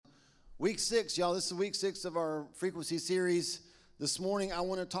Week 6, y'all. This is week 6 of our frequency series. This morning, I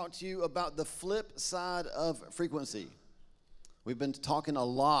want to talk to you about the flip side of frequency. We've been talking a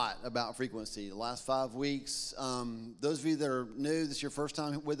lot about frequency the last 5 weeks. Those of you that are new, this is your first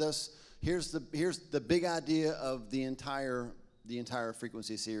time with us. Here's the big idea of the entire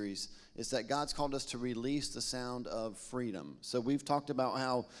frequency series. Is that God's called us to release the sound of freedom. So we've talked about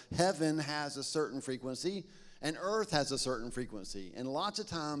how heaven has a certain frequency and earth has a certain frequency. And lots of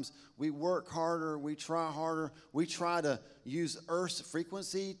times we work harder, we try to use earth's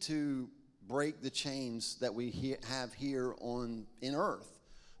frequency to break the chains that we have here in earth.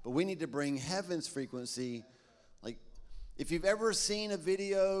 But we need to bring heaven's frequency. Like, if you've ever seen a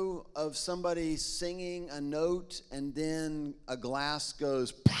video of somebody singing a note and then a glass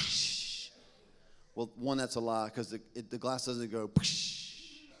goes, psh, well, one, that's a lie, because the glass doesn't go,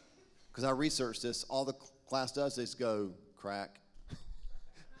 because I researched this. All the glass does is go crack,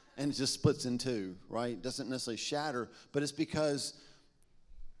 and it just splits in two, right? It doesn't necessarily shatter, but it's because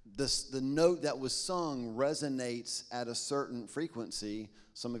the note that was sung resonates at a certain frequency.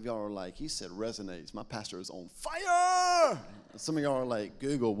 Some of y'all are like, he said resonates. My pastor is on fire. Some of y'all are like,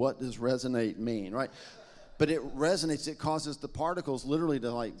 Google, what does resonate mean, right? But it resonates. It causes the particles literally to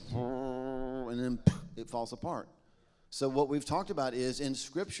like, and then it falls apart. So what we've talked about is in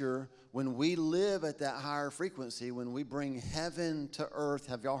Scripture, when we live at that higher frequency, when we bring heaven to earth,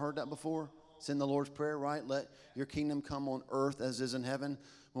 have y'all heard that before? It's in the Lord's Prayer, right? Let your kingdom come on earth as is in heaven.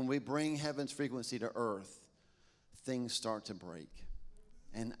 When we bring heaven's frequency to earth, things start to break.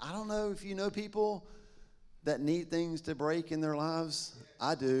 And I don't know if you know people that need things to break in their lives.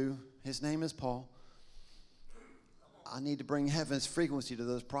 I do. His name is Paul. I need to bring heaven's frequency to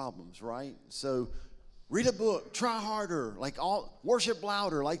those problems, right? So read a book, try harder, worship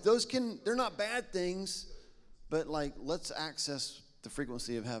louder. Like they're not bad things, but like let's access the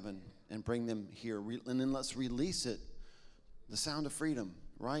frequency of heaven and bring them here. And then let's release it, the sound of freedom,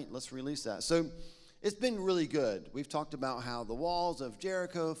 right? Let's release that. So it's been really good. We've talked about how the walls of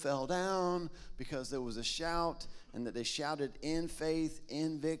Jericho fell down because there was a shout, and that they shouted in faith,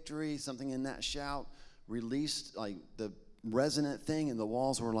 in victory. Something in that shout released like the resonant thing, and the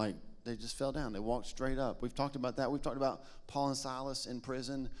walls were like, they just fell down. They walked straight up. We've talked about that. We've talked about Paul and Silas in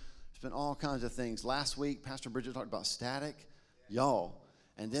prison. There's been all kinds of things. Last week, Pastor Bridget talked about static. Y'all.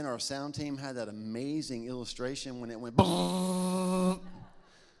 And then our sound team had that amazing illustration when it went,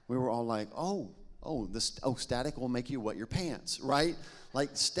 we were all like, static will make you wet your pants, right? Like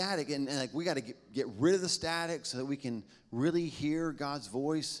static, and like we got to get rid of the static so that we can really hear God's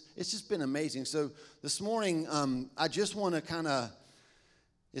voice. It's just been amazing. So this morning, I just want to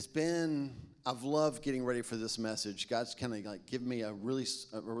I've loved getting ready for this message. God's kind of like given me a really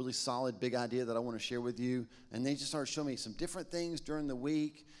solid big idea that I want to share with you. And then he just started showing me some different things during the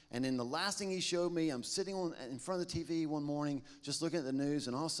week. And then the last thing he showed me, I'm sitting in front of the TV one morning, just looking at the news,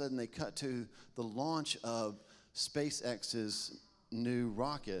 and all of a sudden they cut to the launch of SpaceX's new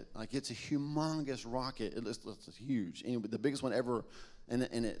rocket. Like, it's a humongous rocket. It's huge. Anyway, the biggest one ever. And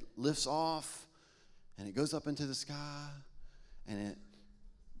it lifts off, and it goes up into the sky, and it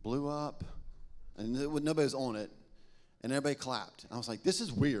blew up, and nobody was on it, and everybody clapped. And I was like, this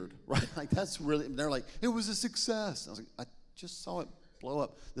is weird, right? Like, that's really, they're like, it was a success. I was like, I just saw it blow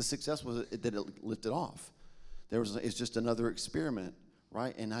up. The success was that it lifted off. It's just another experiment,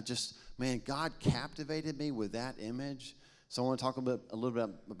 right? And God captivated me with that image. So I want to talk a little bit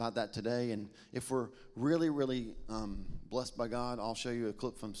about that today. And if we're really, really blessed by God, I'll show you a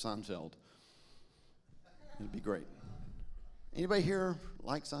clip from Seinfeld. It'd be great. Anybody here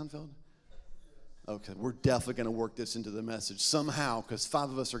like Seinfeld? Okay, we're definitely going to work this into the message somehow, because 5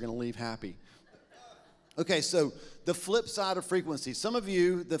 of us are going to leave happy. Okay, so the flip side of frequency. Some of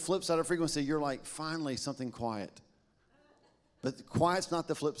you, the flip side of frequency, you're like, finally something quiet. But quiet's not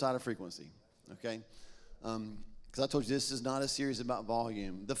the flip side of frequency, okay? Because I told you this is not a series about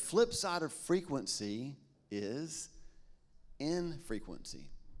volume. The flip side of frequency is infrequency.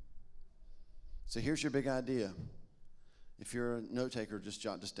 So here's your big idea. If you're a note taker, just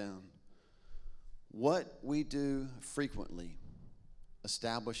jot this down. What we do frequently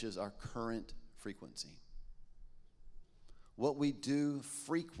establishes our current frequency. What we do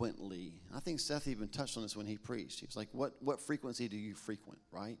frequently, I think Seth even touched on this when he preached. He was like, what frequency do you frequent,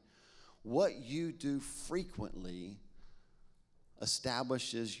 right? What you do frequently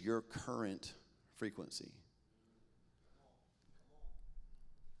establishes your current frequency.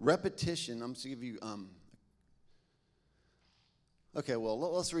 Repetition, I'm just going to give you okay, well,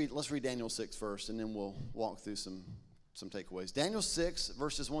 let's read Daniel 6 first, and then we'll walk through some takeaways. Daniel 6,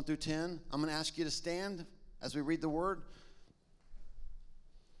 verses 1 through 10. I'm going to ask you to stand as we read the word.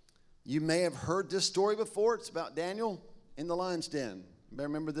 You may have heard this story before. It's about Daniel in the lion's den. You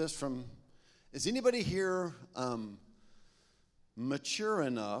remember this from, is anybody here mature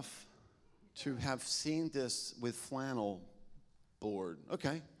enough to have seen this with flannel board?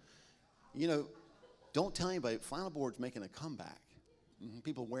 Okay. You know, don't tell anybody, flannel board's making a comeback.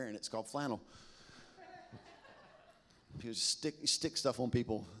 People wearing it, it's called flannel. People just stick stuff on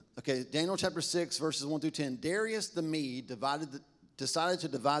people. Okay, Daniel chapter 6, verses 1 through 10. Darius the Mede decided to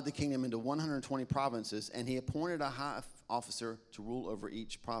divide the kingdom into 120 provinces, and he appointed a high officer to rule over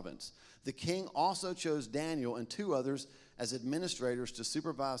each province. The king also chose Daniel and 2 others as administrators to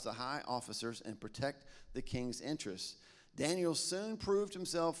supervise the high officers and protect the king's interests. Daniel soon proved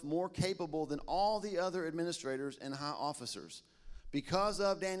himself more capable than all the other administrators and high officers. Because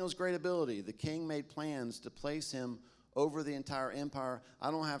of Daniel's great ability, the king made plans to place him over the entire empire.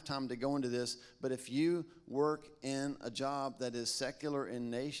 I don't have time to go into this, but if you work in a job that is secular in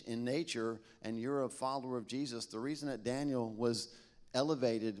nature and you're a follower of Jesus, the reason that Daniel was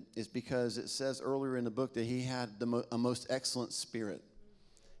elevated is because it says earlier in the book that he had a most excellent spirit.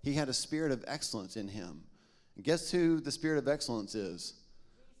 He had a spirit of excellence in him. And guess who the spirit of excellence is?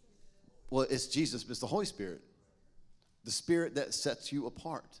 Well, it's Jesus, but it's the Holy Spirit. The spirit that sets you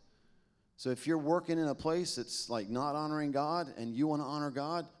apart. So if you're working in a place that's like not honoring God and you want to honor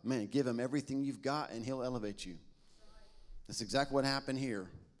God, man, give him everything you've got and he'll elevate you. That's exactly what happened here.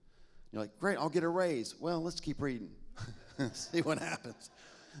 You're like, great, I'll get a raise. Well, let's keep reading. See what happens.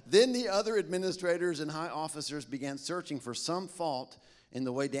 Then the other administrators and high officers began searching for some fault in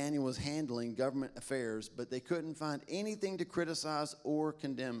the way Daniel was handling government affairs, but they couldn't find anything to criticize or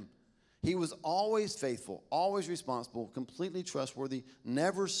condemn. He was always faithful, always responsible, completely trustworthy,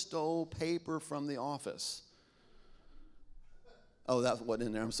 never stole paper from the office. Oh, that wasn't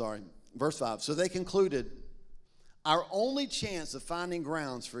in there. I'm sorry. Verse 5. So they concluded, our only chance of finding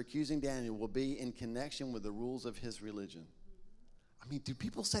grounds for accusing Daniel will be in connection with the rules of his religion. I mean, do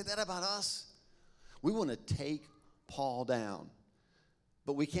people say that about us? We want to take Paul down,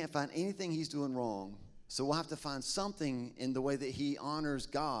 but we can't find anything he's doing wrong. So we'll have to find something in the way that he honors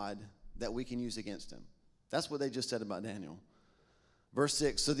God that we can use against him. That's what they just said about Daniel. Verse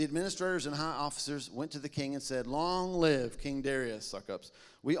 6, so the administrators and high officers went to the king and said, long live King Darius, suck-ups.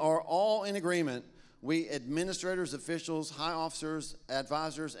 We are all in agreement, we administrators, officials, high officers,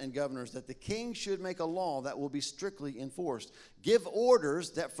 advisors, and governors, that the king should make a law that will be strictly enforced. Give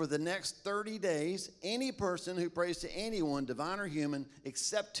orders that for the next 30 days, any person who prays to anyone, divine or human,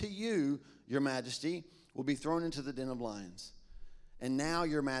 except to you, your majesty, will be thrown into the den of lions. And now,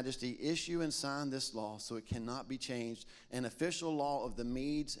 your majesty, issue and sign this law so it cannot be changed, an official law of the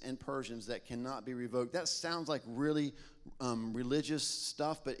Medes and Persians that cannot be revoked. That sounds like really religious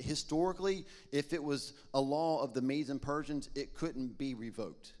stuff, but historically, if it was a law of the Medes and Persians, it couldn't be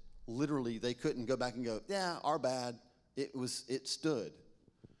revoked. Literally, they couldn't go back and go, yeah, our bad. It stood.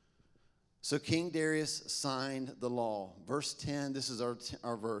 So King Darius signed the law. Verse 10, this is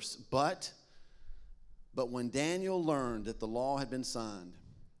our verse. But when Daniel learned that the law had been signed,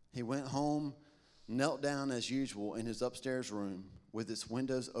 he went home, knelt down as usual in his upstairs room with its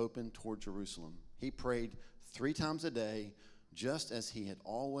windows open toward Jerusalem. He prayed 3 times a day, just as he had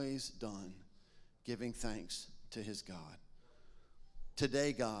always done, giving thanks to his God.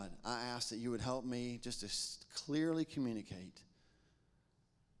 Today, God, I ask that you would help me just to clearly communicate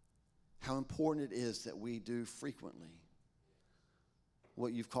how important it is that we do frequently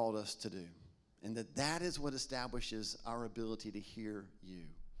what you've called us to do. And that is what establishes our ability to hear you.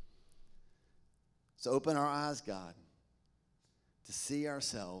 So open our eyes, God, to see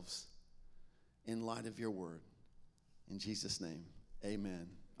ourselves in light of your word. In Jesus' name, amen.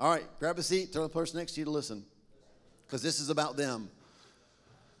 All right, grab a seat, tell the person next to you to listen, because this is about them.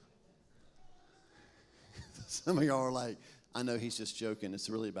 Some of y'all are like, I know he's just joking.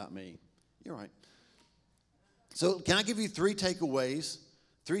 It's really about me. You're right. So can I give you 3 takeaways?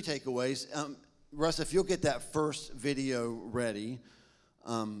 3 takeaways. Russ, if you'll get that first video ready,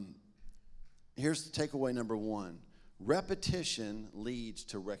 here's takeaway number 1. Repetition leads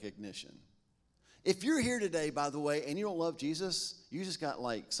to recognition. If you're here today, by the way, and you don't love Jesus, you just got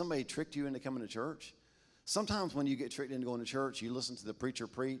like somebody tricked you into coming to church. Sometimes when you get tricked into going to church, you listen to the preacher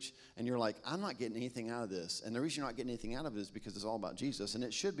preach, and you're like, I'm not getting anything out of this. And the reason you're not getting anything out of it is because it's all about Jesus, and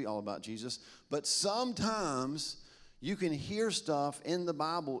it should be all about Jesus. But sometimes you can hear stuff in the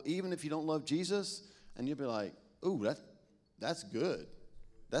Bible, even if you don't love Jesus, and you'll be like, ooh, that's good.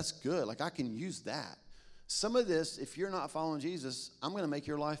 That's good. Like, I can use that. Some of this, if you're not following Jesus, I'm going to make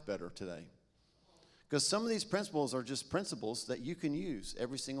your life better today. Because some of these principles are just principles that you can use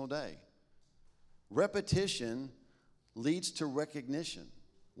every single day. Repetition leads to recognition.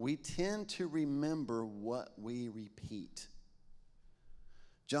 we tend to remember what we repeat.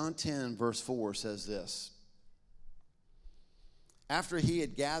 John 10, verse 4 says this. After he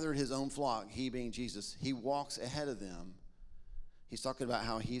had gathered his own flock, he being Jesus, he walks ahead of them. He's talking about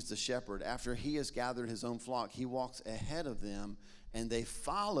how he's the shepherd. After he has gathered his own flock, he walks ahead of them, and they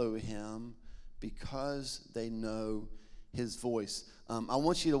follow him because they know his voice. I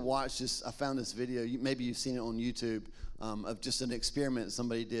want you to watch this. I found this video. Maybe you've seen it on YouTube of just an experiment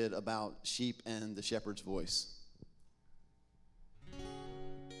somebody did about sheep and the shepherd's voice.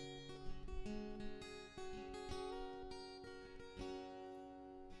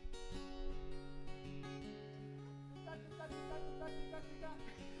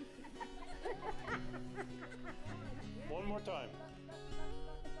 One more time.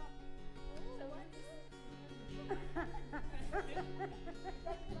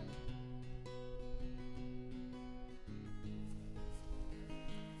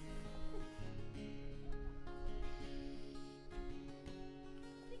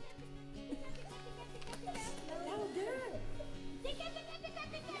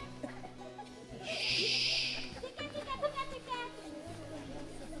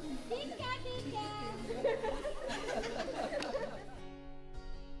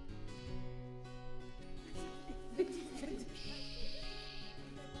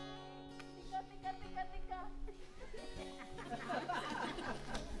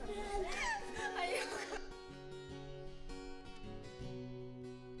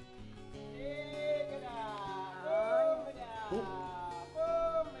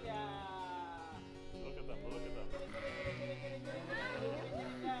 Look at them, look at them.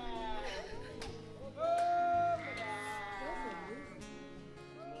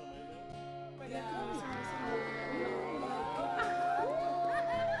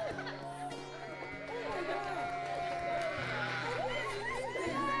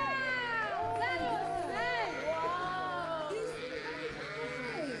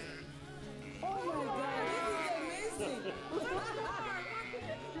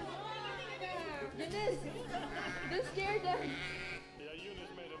 This scared them. Yeah, Eunice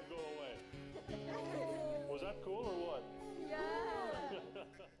made him go away. Was that cool or what? Yeah.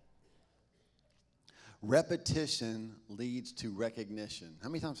 Repetition leads to recognition. How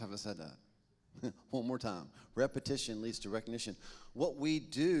many times have I said that? One more time. Repetition leads to recognition. What we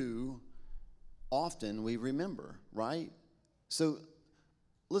do, often we remember, right? So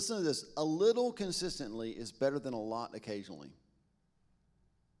listen to this. A little consistently is better than a lot occasionally.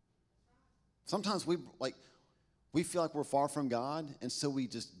 Sometimes we feel like we're far from God, and so we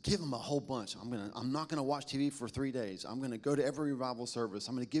just give him a whole bunch. I'm not gonna watch TV for 3 days. I'm gonna go to every revival service.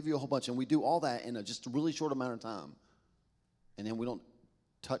 I'm gonna give you a whole bunch, and we do all that in a just really short amount of time, and then we don't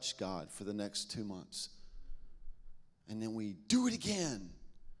touch God for the next 2 months, and then we do it again.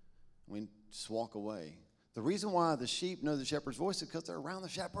 We just walk away. The reason why the sheep know the shepherd's voice is because they're around the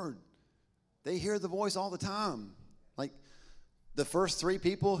shepherd. They hear the voice all the time. Like the first 3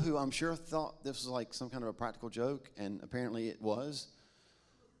 people who I'm sure thought this was like some kind of a practical joke, and apparently it was.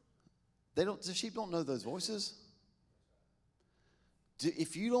 The sheep don't know those voices.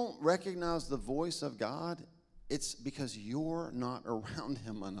 If you don't recognize the voice of God, it's because you're not around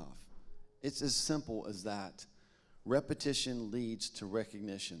him enough. It's as simple as that. Repetition leads to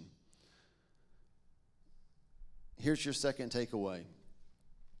recognition. Here's your second takeaway.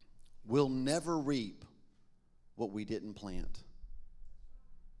 We'll never reap what we didn't plant.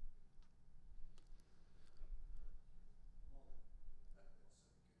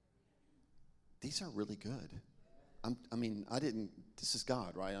 These are really good. This is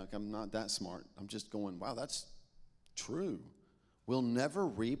God, right? Like, I'm not that smart. I'm just going, wow, that's true. We'll never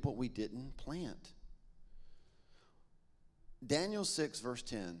reap what we didn't plant. Daniel 6, verse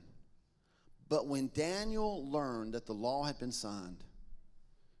 10. But when Daniel learned that the law had been signed,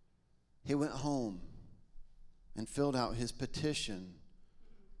 he went home and filled out his petition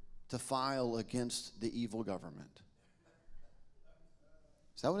to file against the evil government.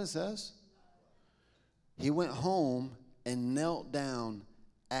 Is that what it says? He went home and knelt down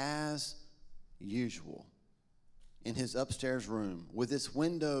as usual in his upstairs room with its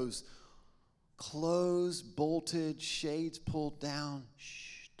windows closed, bolted, shades pulled down.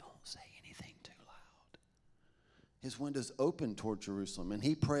 Shh, don't say anything too loud. His windows opened toward Jerusalem, and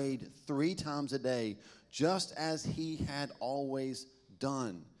he prayed 3 times a day, just as he had always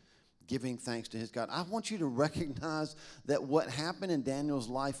done, giving thanks to his God. I want you to recognize that what happened in Daniel's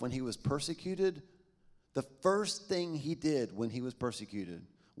life when he was persecuted, the first thing he did when he was persecuted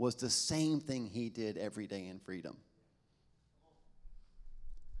was the same thing he did every day in freedom.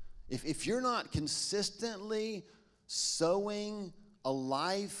 If you're not consistently sowing a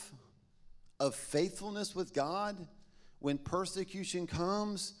life of faithfulness with God, when persecution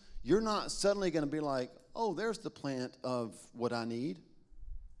comes, you're not suddenly going to be like, oh, there's the plant of what I need.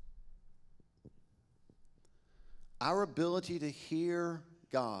 Our ability to hear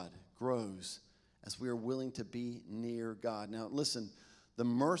God grows as we are willing to be near God. Now, listen, the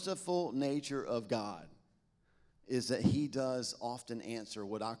merciful nature of God is that he does often answer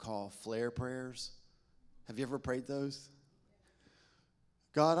what I call flare prayers. Have you ever prayed those?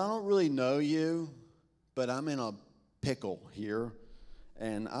 God, I don't really know you, but I'm in a pickle here,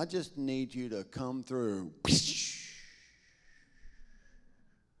 and I just need you to come through.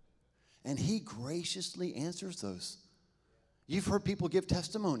 And he graciously answers those. You've heard people give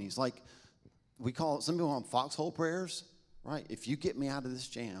testimonies, like we call it, some people call them foxhole prayers, right? If you get me out of this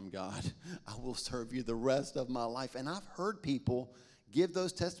jam, God, I will serve you the rest of my life. And I've heard people give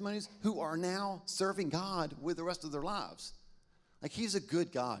those testimonies who are now serving God with the rest of their lives. Like, he's a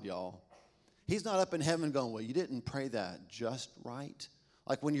good God, y'all. He's not up in heaven going, well, you didn't pray that just right.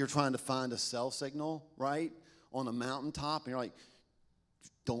 Like when you're trying to find a cell signal, right, on a mountaintop, and you're like,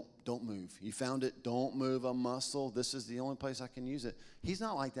 don't move. You found it, don't move a muscle. This is the only place I can use it. He's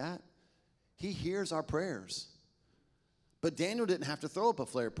not like that. He hears our prayers. But Daniel didn't have to throw up a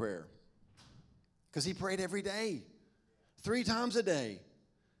flare prayer because he prayed every day, 3 times a day.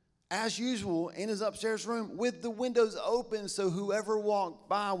 As usual, in his upstairs room with the windows open so whoever walked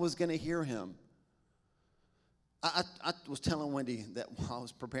by was going to hear him. I was telling Wendy that while I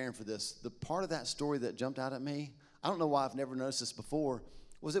was preparing for this, the part of that story that jumped out at me, I don't know why I've never noticed this before,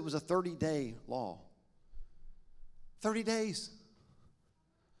 was it was a 30-day law. 30 days.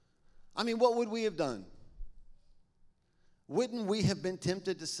 I mean, what would we have done? Wouldn't we have been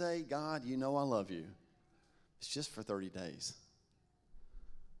tempted to say, God, you know I love you. It's just for 30 days.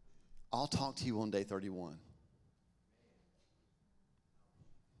 I'll talk to you on day 31.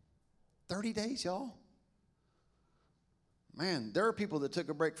 30 days, y'all. Man, there are people that took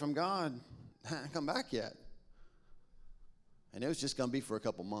a break from God, haven't come back yet. And it was just going to be for a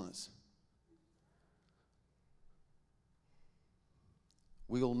couple months.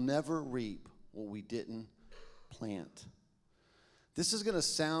 We will never reap what we didn't plant. This is going to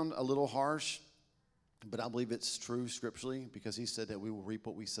sound a little harsh, but I believe it's true scripturally because he said that we will reap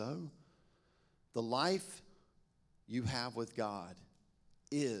what we sow. The life you have with God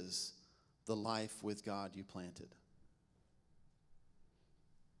is the life with God you planted.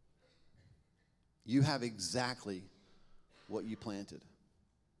 You have exactly what you planted.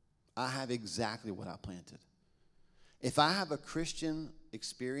 I have exactly what I planted. If I have a Christian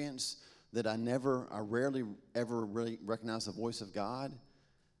experience that I rarely ever really recognize the voice of God,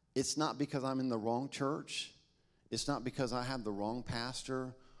 it's not because I'm in the wrong church. It's not because I have the wrong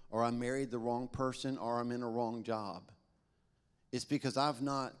pastor or I married the wrong person or I'm in a wrong job. It's because I've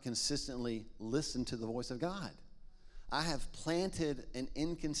not consistently listened to the voice of God. I have planted an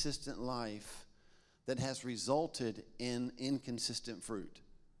inconsistent life that has resulted in inconsistent fruit.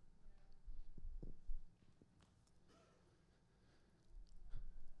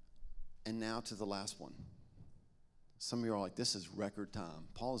 And now to the last one. Some of you are like, this is record time.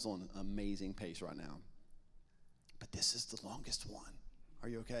 Paul is on an amazing pace right now. But this is the longest one. Are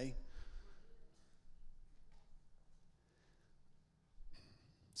you okay?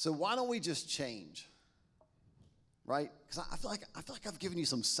 So why don't we just change? Right? Because I feel like I've given you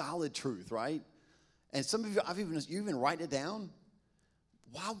some solid truth, right? And some of you, you even write it down.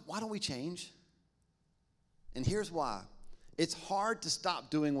 Why don't we change? And here's why. It's hard to stop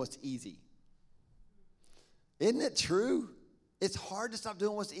doing what's easy. Isn't it true? It's hard to stop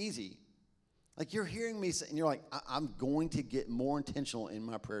doing what's easy. Like you're hearing me say, and you're like, I'm going to get more intentional in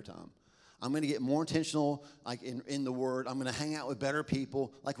my prayer time. I'm going to get more intentional like in the Word. I'm going to hang out with better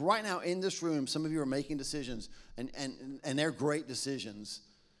people. Like right now in this room, some of you are making decisions, and they're great decisions.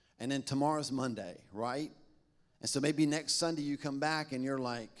 And then tomorrow's Monday, right? And so maybe next Sunday you come back and you're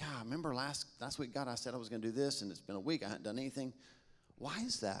like, God, remember last week, God, I said I was going to do this, and it's been a week. I haven't done anything. Why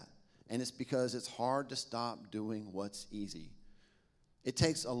is that? And it's because it's hard to stop doing what's easy. It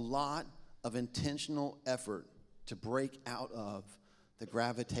takes a lot of intentional effort to break out of the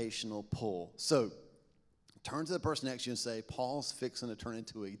gravitational pull. So turn to the person next to you and say, Paul's fixing to turn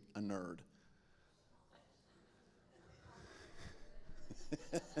into a nerd.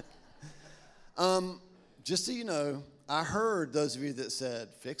 Just so you know, I heard those of you that said,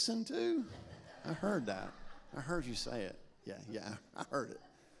 fixing to? I heard that. I heard you say it. Yeah, I heard it.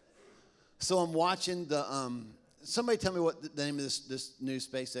 So I'm watching somebody tell me what the name of this new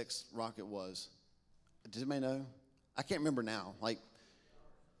SpaceX rocket was. Does anybody know? I can't remember now. Like,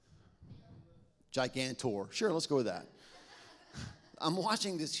 Gigantor. Sure, let's go with that. I'm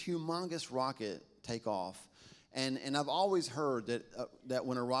watching this humongous rocket take off, and I've always heard that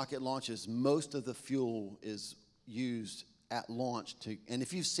when a rocket launches, most of the fuel is used at launch and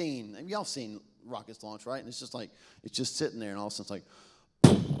if y'all seen rockets launch, right? And it's just sitting there, and all of a sudden it's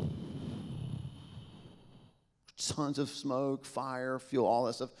like tons of smoke, fire, fuel, all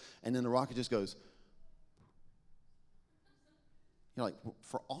that stuff, and then the rocket just goes. You're like,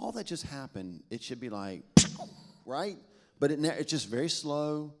 for all that just happened, it should be like, right? But it's just very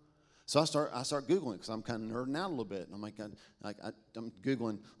slow. So I start Googling, because I'm kind of nerding out a little bit. And I'm I'm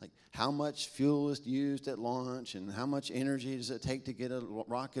Googling, like, how much fuel is used at launch and how much energy does it take to get a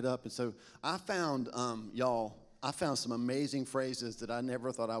rocket up. And so I found, I found some amazing phrases that I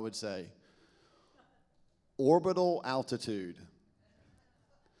never thought I would say. Orbital altitude,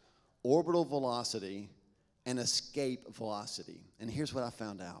 orbital velocity, and escape velocity. And here's what I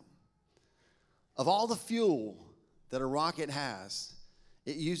found out. Of all the fuel that a rocket has,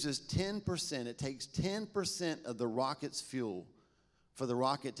 it uses 10%. It takes 10% of the rocket's fuel for the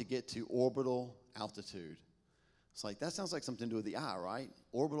rocket to get to orbital altitude. It's like, that sounds like something to do with the eye, right?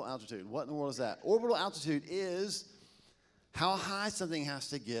 Orbital altitude. What in the world is that? Orbital altitude is how high something has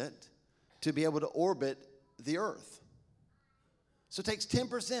to get to be able to orbit the Earth. So it takes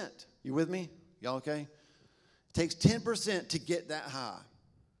 10%. You with me? Y'all okay? It takes 10% to get that high.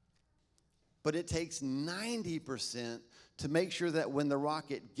 But it takes 90% to make sure that when the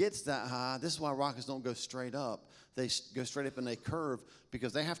rocket gets that high, this is why rockets don't go straight up. They go straight up and they curve,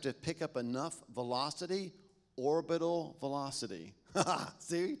 because they have to pick up enough velocity, orbital velocity.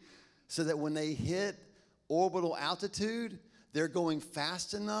 See? So that when they hit orbital altitude, they're going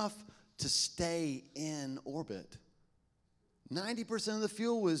fast enough to stay in orbit. 90% of the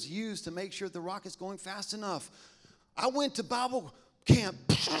fuel was used to make sure the rocket's going fast enough. I went to Bible camp.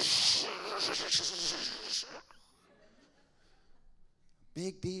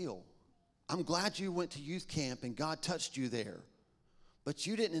 Big deal. I'm glad you went to youth camp and God touched you there. But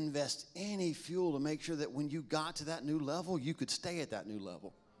you didn't invest any fuel to make sure that when you got to that new level, you could stay at that new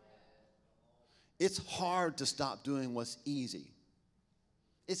level. It's hard to stop doing what's easy.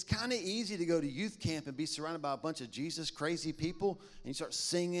 It's kind of easy to go to youth camp and be surrounded by a bunch of Jesus crazy people, and you start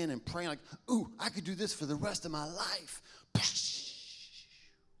singing and praying like, ooh, I could do this for the rest of my life.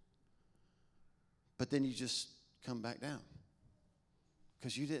 But then you just come back down,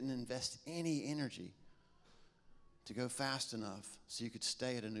 because you didn't invest any energy to go fast enough so you could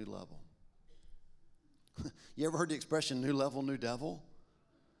stay at a new level. You ever heard the expression, new level, new devil?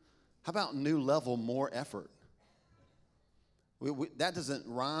 How about new level, more effort? That doesn't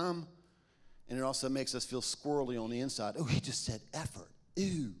rhyme, and it also makes us feel squirrely on the inside. Oh, he just said effort.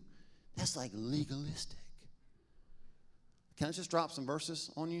 Ooh, that's like legalistic. Can I just drop some verses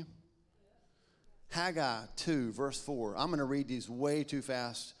on you? Haggai 2, verse 4. I'm going to read these way too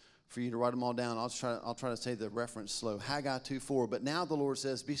fast for you to write them all down. I'll try to say the reference slow. Haggai 2:4. But now the Lord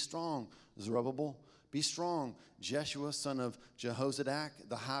says, be strong, Zerubbabel. Be strong, Jeshua, son of Jehozadak,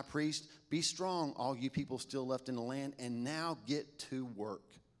 the high priest. Be strong, all you people still left in the land, and now get to work.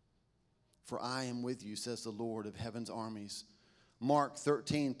 For I am with you, says the Lord of heaven's armies. Mark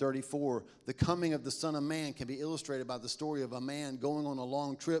 13:34. The coming of the Son of Man can be illustrated by the story of a man going on a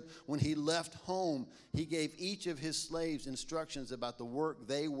long trip. When he left home, he gave each of his slaves instructions about the work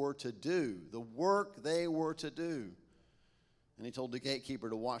they were to do. The work they were to do. And he told the gatekeeper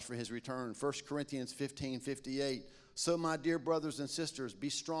to watch for his return. 1 Corinthians 15:58. So, my dear brothers and sisters, be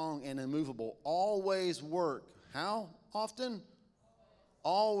strong and immovable. Always work. How often?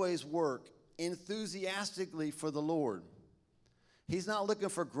 Always work enthusiastically for the Lord. He's not looking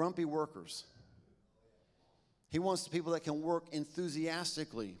for grumpy workers. He wants people that can work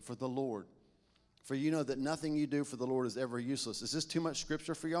enthusiastically for the Lord. For you know that nothing you do for the Lord is ever useless. Is this too much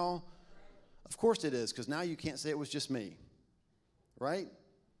scripture for y'all? Of course it is, because now you can't say it was just me. Right?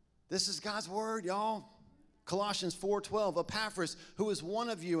 This is God's word, y'all. Colossians 4:12. Epaphras, who is one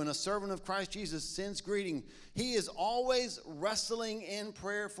of you and a servant of Christ Jesus, sends greeting. He is always wrestling in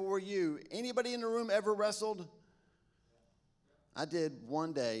prayer for you. Anybody in the room ever wrestled? I did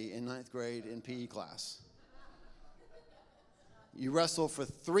one day in 9th grade in PE class. You wrestle for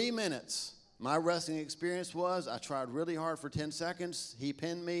 3 minutes. My wrestling experience was I tried really hard for 10 seconds. He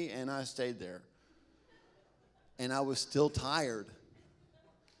pinned me, and I stayed there. And I was still tired.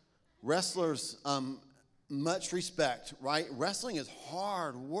 Wrestlers, much respect, right? Wrestling is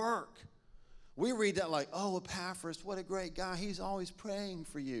hard work. We read that like, oh, Epaphras, what a great guy. He's always praying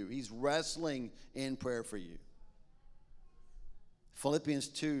for you. He's wrestling in prayer for you. Philippians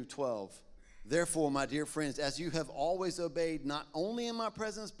 2:12. Therefore, my dear friends, as you have always obeyed, not only in my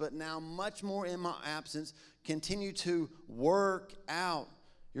presence, but now much more in my absence, continue to work out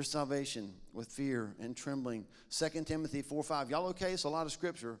your salvation with fear and trembling. 2 Timothy 4:5. Y'all okay? It's a lot of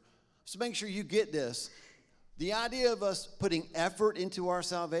scripture. So make sure you get this. The idea of us putting effort into our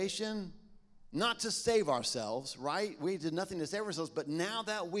salvation, not to save ourselves, right? We did nothing to save ourselves, but now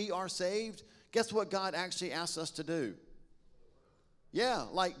that we are saved, guess what God actually asks us to do? Yeah,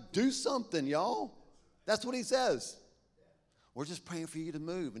 like do something, y'all. That's what he says. We're just praying for you to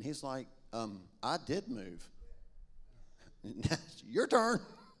move. And he's like, I did move. Your turn,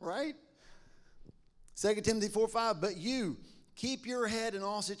 right? 2 Timothy 4:5, but you keep your head in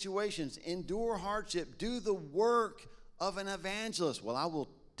all situations, endure hardship, do the work of an evangelist. Well, I will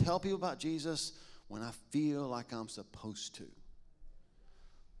tell people about Jesus when I feel like I'm supposed to.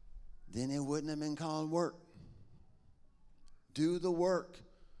 Then it wouldn't have been called work. Do the work.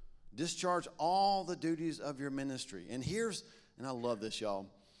 Discharge all the duties of your ministry. And I love this, y'all.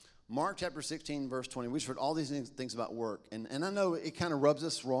 Mark chapter 16, verse 20. We've heard all these things about work. And I know it kind of rubs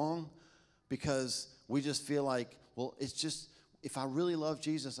us wrong because we just feel like, well, it's just, if I really love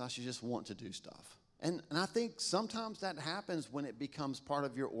Jesus, I should just want to do stuff. And I think sometimes that happens when it becomes part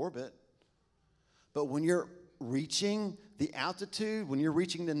of your orbit. But when you're reaching the altitude, when you're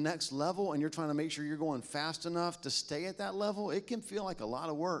reaching the next level and you're trying to make sure you're going fast enough to stay at that level, it can feel like a lot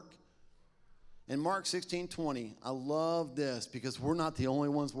of work. In Mark 16:20, I love this because we're not the only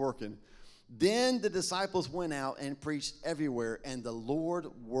ones working. Then the disciples went out and preached everywhere, and the Lord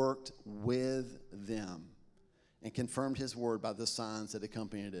worked with them and confirmed his word by the signs that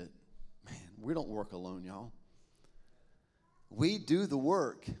accompanied it. Man, we don't work alone, y'all. We do the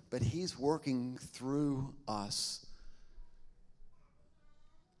work, but he's working through us.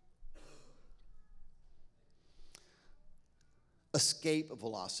 Escape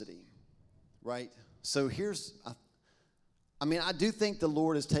velocity, right? So I do think the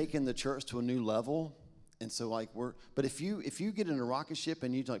Lord has taken the church to a new level. And so but if you get in a rocket ship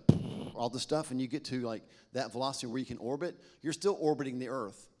and you like all the stuff and you get to like that velocity where you can orbit, you're still orbiting the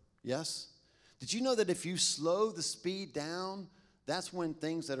earth. Yes? Did you know that if you slow the speed down, that's when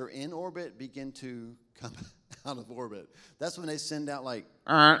things that are in orbit begin to come out of orbit? That's when they send out like,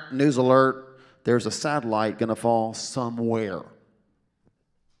 news alert, there's a satellite going to fall somewhere.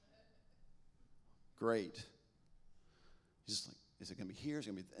 Great. Just like, is it going to be here? Is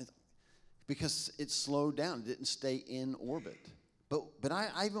it going to be... Because it slowed down. It didn't stay in orbit. But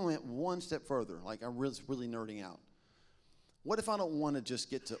I even went one step further. Like I was really nerding out. What if I don't want to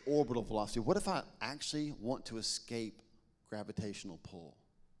just get to orbital velocity? What if I actually want to escape gravitational pull?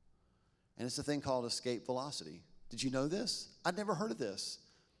 And it's a thing called escape velocity. Did you know this? I'd never heard of this.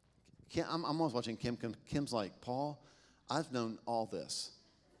 I'm always watching Kim. Kim's like, Paul, I've known all this.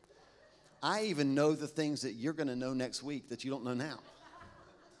 I even know the things that you're going to know next week that you don't know now.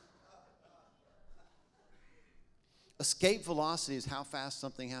 Escape velocity is how fast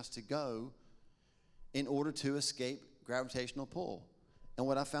something has to go in order to escape gravitational pull. And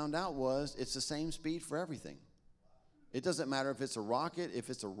what I found out was it's the same speed for everything. It doesn't matter if it's a rocket, if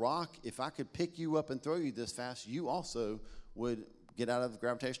it's a rock. If I could pick you up and throw you this fast, you also would get out of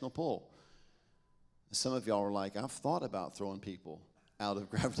gravitational pull. Some of y'all are like, I've thought about throwing people out of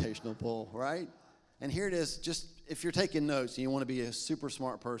gravitational pull, right? And here it is, just if you're taking notes and you want to be a super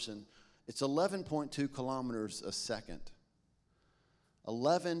smart person, it's 11.2 kilometers a second.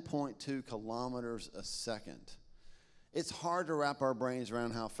 11.2 kilometers a second. It's hard to wrap our brains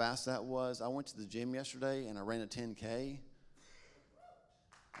around how fast that was. I went to the gym yesterday and I ran a 10K.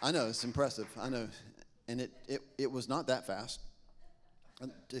 I know, it's impressive. I know. And it was not that fast.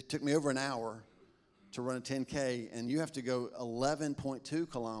 It took me over an hour to run a 10K, and you have to go 11.2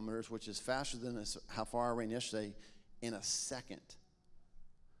 kilometers, which is faster than how far I ran yesterday, in a second.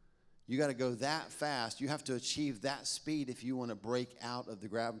 You got to go that fast. You have to achieve that speed if you want to break out of the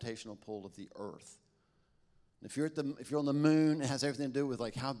gravitational pull of the earth. If you're on the moon, it has everything to do with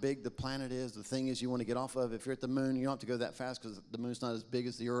like how big the planet is, the thing is you want to get off of. If you're at the moon, you don't have to go that fast because the moon's not as big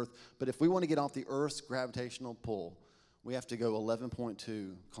as the earth. But if we want to get off the earth's gravitational pull, we have to go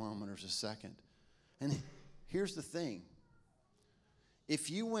 11.2 kilometers a second. And here's the thing. If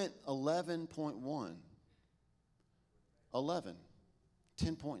you went 11.1, 11,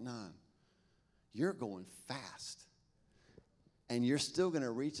 10.9, you're going fast. And you're still going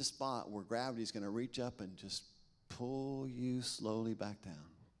to reach a spot where gravity's going to reach up and just pull you slowly back down.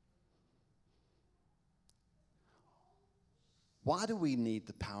 Why do we need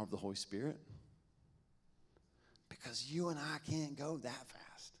the power of the Holy Spirit? Because you and I can't go that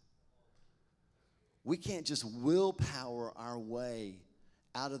fast. We can't just willpower our way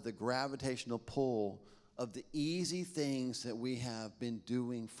out of the gravitational pull of the easy things that we have been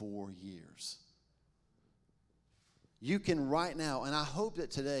doing for years. You can right now, and I hope that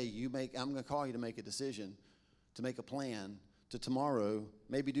today I'm going to call you to make a decision, to make a plan, to tomorrow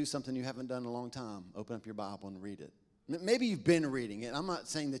maybe do something you haven't done in a long time. Open up your Bible and read it. Maybe you've been reading it. I'm not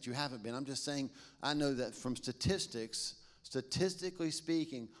saying that you haven't been. I'm just saying I know that from statistically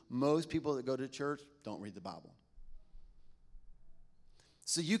speaking, most people that go to church don't read the Bible.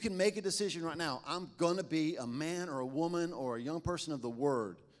 So you can make a decision right now. I'm going to be a man or a woman or a young person of the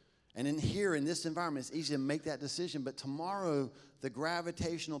Word. And in this environment, it's easy to make that decision. But tomorrow, the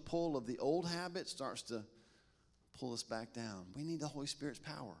gravitational pull of the old habit starts to pull us back down. We need the Holy Spirit's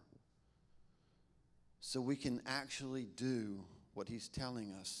power so we can actually do what He's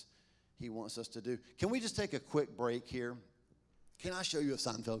telling us He wants us to do. Can we just take a quick break here? Can I show you a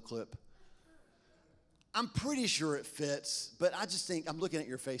Seinfeld clip? I'm pretty sure it fits, but I just think, I'm looking at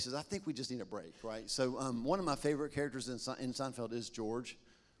your faces, I think we just need a break, right? So one of my favorite characters in Seinfeld is George.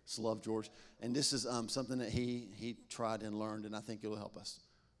 Just love George. And this is something that he tried and learned, and I think it'll help us.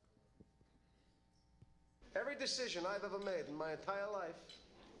 Every decision I've ever made in my entire life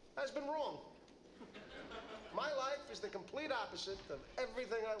has been wrong. My life is the complete opposite of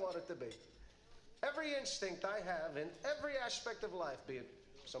everything I want it to be. Every instinct I have in every aspect of life, be it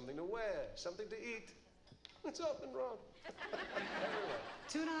something to wear, something to eat, it's all been wrong.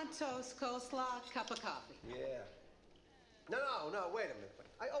 Tuna on toast, coleslaw, cup of coffee. Yeah. No, wait a minute.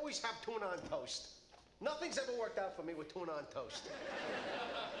 I always have tuna on toast. Nothing's ever worked out for me with tuna on toast.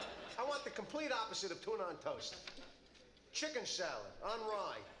 I want the complete opposite of tuna on toast. Chicken salad on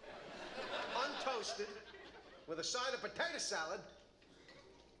rye, untoasted, with a side of potato salad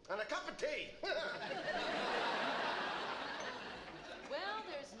and a cup of tea. Well,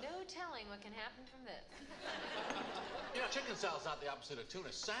 there's no telling what can happen from this. You know, chicken salad's not the opposite of tuna.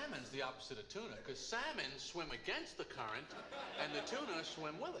 Salmon's the opposite of tuna, because salmon swim against the current, and the tuna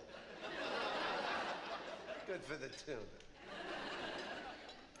swim with it. Good for the tuna.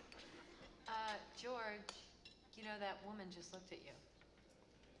 George, you know that woman just looked at you.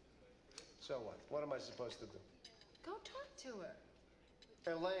 So what? What am I supposed to do? Go talk to her.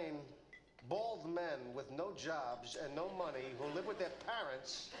 Elaine, bald men with no jobs and no money who live with their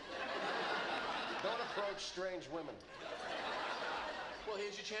parents don't approach strange women. Well,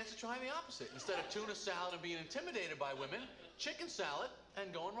 here's your chance to try the opposite. Instead of tuna salad and being intimidated by women, chicken salad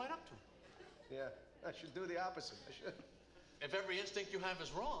and going right up to them. Yeah, I should do the opposite. I should. If every instinct you have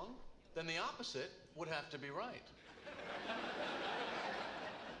is wrong, then the opposite would have to be right.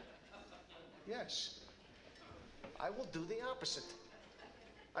 Yes. I will do the opposite.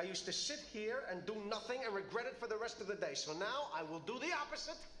 I used to sit here and do nothing and regret it for the rest of the day. So now I will do the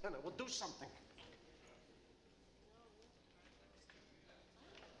opposite, and I will do something.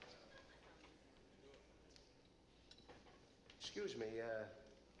 Excuse me,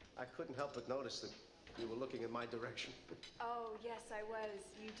 I couldn't help but notice that you were looking in my direction. Oh, yes, I was.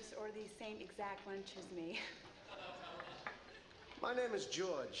 You just ordered the same exact lunch as me. My name is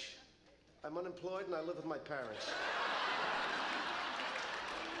George. I'm unemployed and I live with my parents.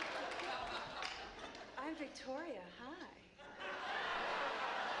 I'm Victoria. Hi.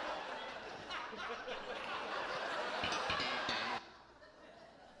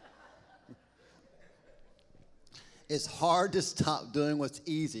 It's hard to stop doing what's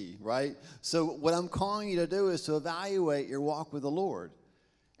easy, right? So what I'm calling you to do is to evaluate your walk with the Lord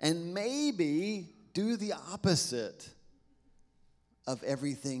and maybe do the opposite of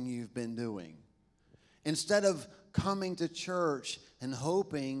everything you've been doing. Instead of coming to church and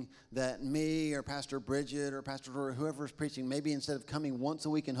hoping that me or Pastor Bridget or Pastor or whoever's preaching, maybe instead of coming once a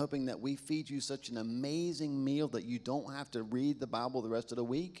week and hoping that we feed you such an amazing meal that you don't have to read the Bible the rest of the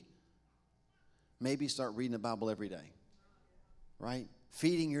week, maybe start reading the Bible every day, right?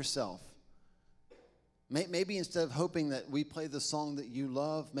 Feeding yourself. Maybe instead of hoping that we play the song that you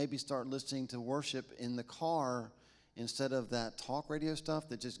love, maybe start listening to worship in the car instead of that talk radio stuff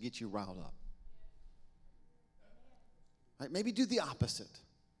that just gets you riled up. Right? Maybe do the opposite.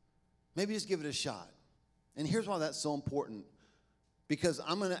 Maybe just give it a shot. And here's why that's so important. Because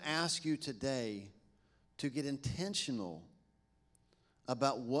I'm going to ask you today to get intentional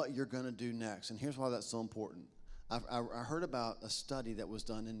about what you're going to do next. And here's why that's so important. I heard about a study that was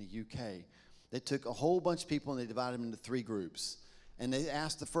done in the UK. They took a whole bunch of people and they divided them into 3 groups. And they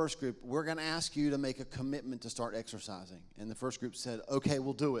asked the first group, we're going to ask you to make a commitment to start exercising. And the first group said, okay,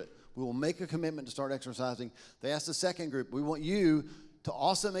 we'll do it. We will make a commitment to start exercising. They asked the second group, we want you to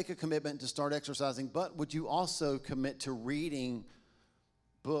also make a commitment to start exercising, but would you also commit to reading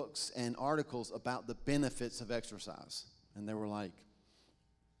books and articles about the benefits of exercise? And they were like,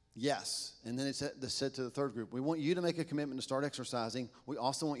 Yes. And then it said to the third group, we want you to make a commitment to start exercising. We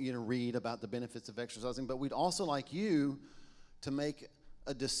also want you to read about the benefits of exercising, but we'd also like you to make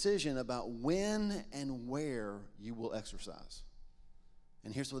a decision about when and where you will exercise.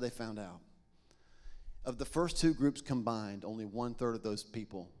 And here's what they found out. Of the first two groups combined, only 1/3 of those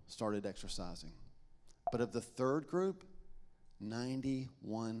people started exercising. But of the third group,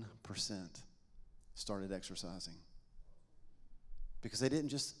 91% started exercising. Because they didn't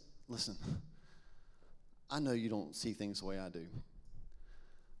just, listen, I know you don't see things the way I do.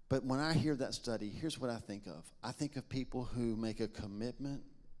 But when I hear that study, here's what I think of. I think of people who make a commitment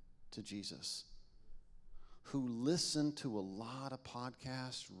to Jesus, who listen to a lot of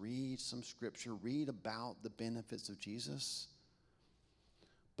podcasts, read some scripture, read about the benefits of Jesus,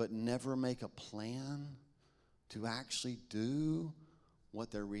 but never make a plan to actually do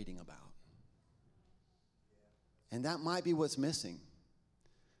what they're reading about. And that might be what's missing.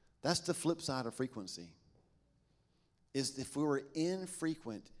 That's the flip side of frequency. Is if we were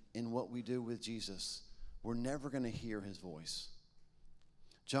infrequent in what we do with Jesus, we're never going to hear his voice.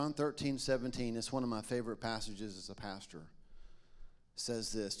 John 13:17 is one of my favorite passages as a pastor.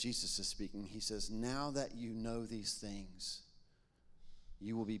 Says this, Jesus is speaking. He says, now that you know these things,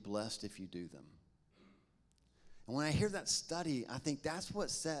 you will be blessed if you do them. And when I hear that study, I think that's what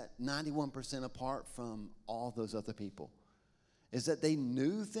set 91% apart from all those other people. Is that they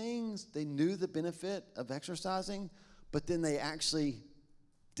knew things, they knew the benefit of exercising, but then they actually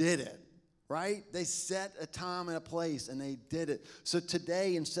did it, right? They set a time and a place, and they did it. So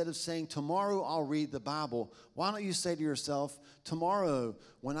today, instead of saying, tomorrow I'll read the Bible, why don't you say to yourself, tomorrow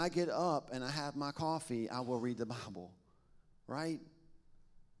when I get up and I have my coffee, I will read the Bible, right?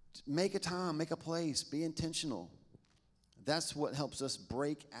 Make a time, make a place, be intentional. That's what helps us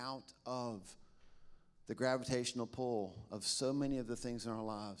break out of the gravitational pull of so many of the things in our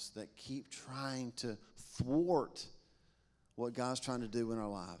lives that keep trying to thwart what God's trying to do in our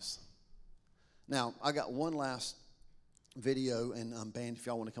lives. Now, I got one last video, and band, if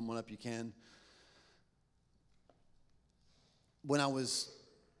y'all want to come on up, you can. When I was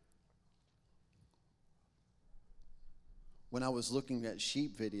looking at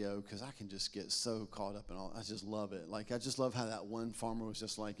sheep video, because I can just get so caught up in all, I just love it. Like, I just love how that one farmer was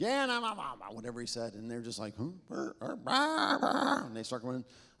just like, yeah, whatever he said, and they're just like, and they start going.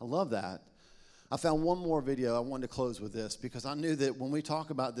 I love that. I found one more video. I wanted to close with this, because I knew that when we talk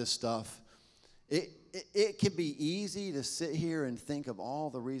about this stuff, it can be easy to sit here and think of all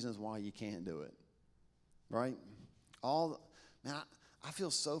the reasons why you can't do it, right? I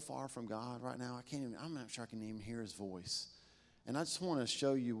feel so far from God right now. I'm not sure I can even hear his voice. And I just want to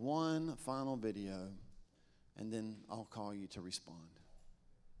show you one final video, and then I'll call you to respond.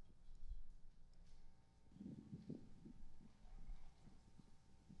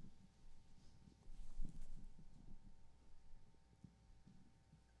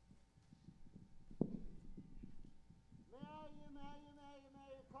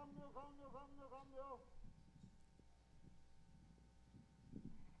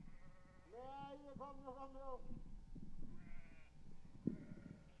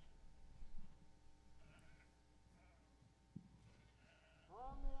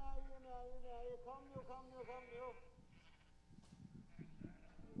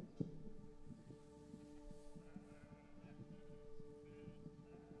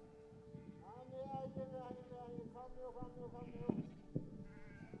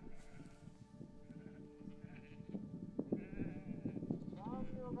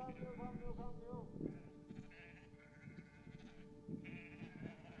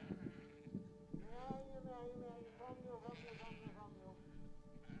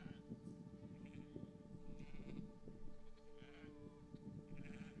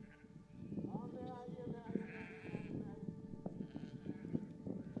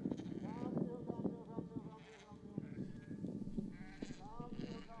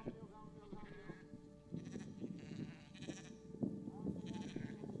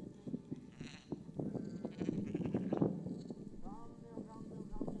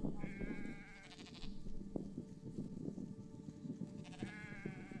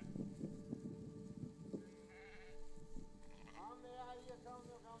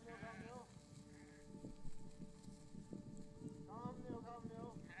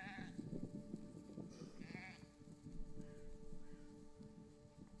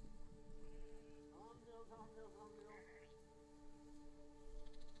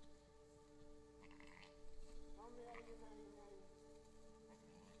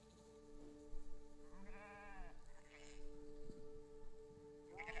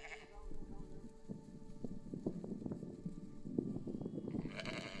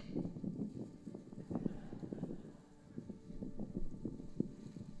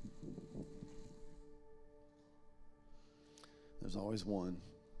 There's always one.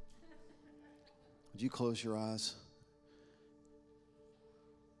 Would you close your eyes?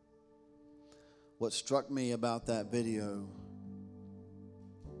 What struck me about that video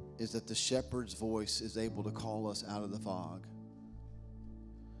is that the shepherd's voice is able to call us out of the fog.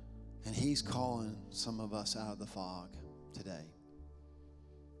 And he's calling some of us out of the fog today.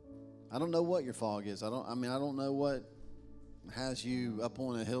 I don't know what your fog is. I don't know what has you up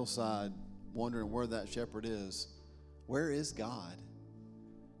on a hillside wondering where that shepherd is. Where is God?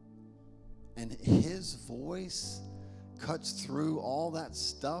 And his voice cuts through all that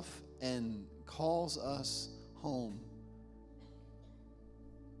stuff and calls us home.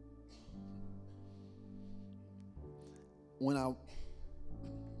 When I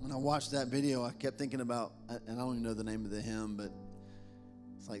watched that video, I kept thinking about, and I don't even know the name of the hymn, but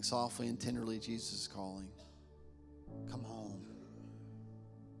it's like softly and tenderly Jesus is calling. Come home.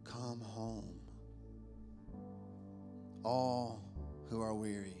 Come home. All who are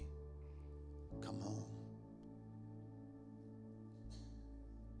weary, come home.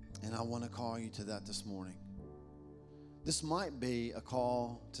 And I want to call you to that this morning. This might be a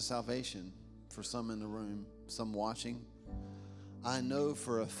call to salvation for some in the room, some watching. I know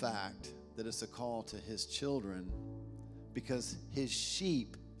for a fact that it's a call to his children because his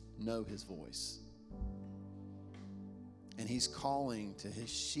sheep know his voice. And he's calling to his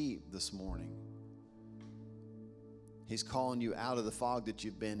sheep this morning. He's calling you out of the fog that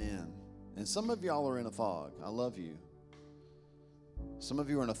you've been in. And some of y'all are in a fog. I love you. Some of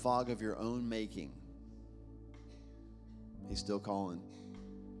you are in a fog of your own making. He's still calling.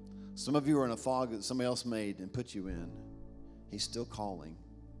 Some of you are in a fog that somebody else made and put you in. He's still calling.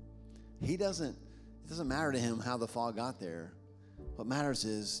 It doesn't matter to him how the fog got there. What matters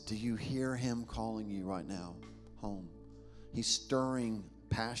is, do you hear him calling you right now home? He's stirring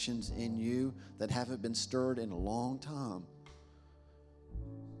passions in you that haven't been stirred in a long time.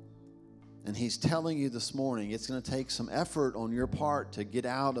 And he's telling you this morning, it's going to take some effort on your part to get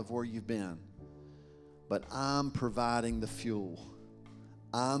out of where you've been. But I'm providing the fuel.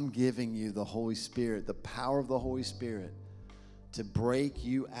 I'm giving you the Holy Spirit, the power of the Holy Spirit, to break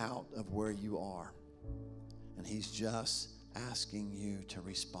you out of where you are. And he's just asking you to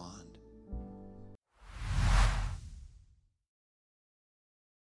respond.